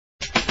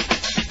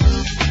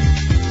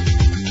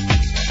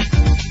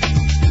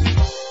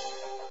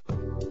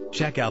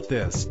Check out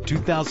this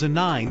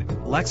 2009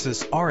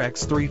 Lexus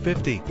RX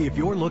 350. If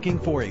you're looking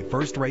for a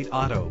first-rate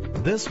auto,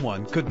 this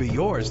one could be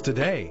yours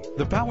today.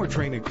 The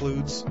powertrain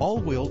includes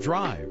all-wheel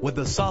drive with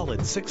a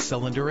solid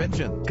 6-cylinder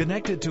engine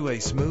connected to a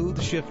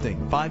smooth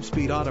shifting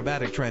 5-speed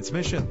automatic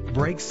transmission.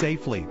 Brake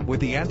safely with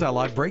the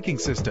anti-lock braking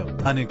system.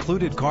 An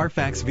included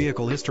Carfax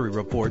vehicle history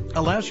report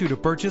allows you to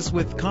purchase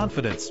with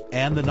confidence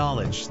and the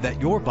knowledge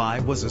that your buy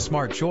was a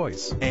smart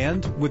choice.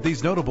 And with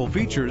these notable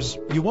features,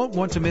 you won't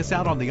want to miss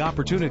out on the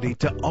opportunity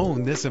to own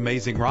this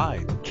amazing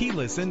ride.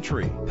 Keyless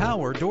entry,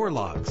 power door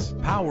locks,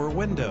 power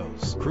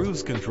windows,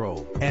 cruise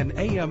control, an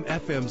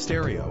AM/FM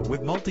stereo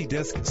with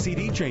multi-disc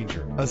CD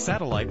changer, a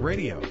satellite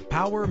radio,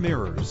 power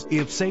mirrors.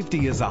 If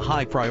safety is a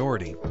high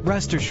priority,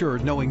 rest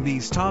assured knowing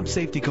these top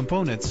safety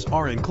components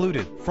are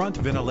included: front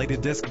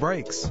ventilated disc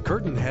brakes,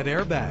 curtain head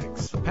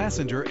airbags,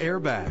 passenger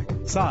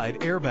airbag, side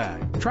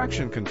airbag,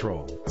 traction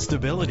control,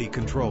 stability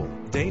control,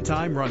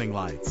 daytime running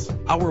lights.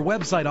 Our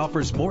website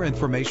offers more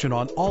information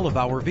on all of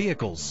our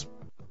vehicles.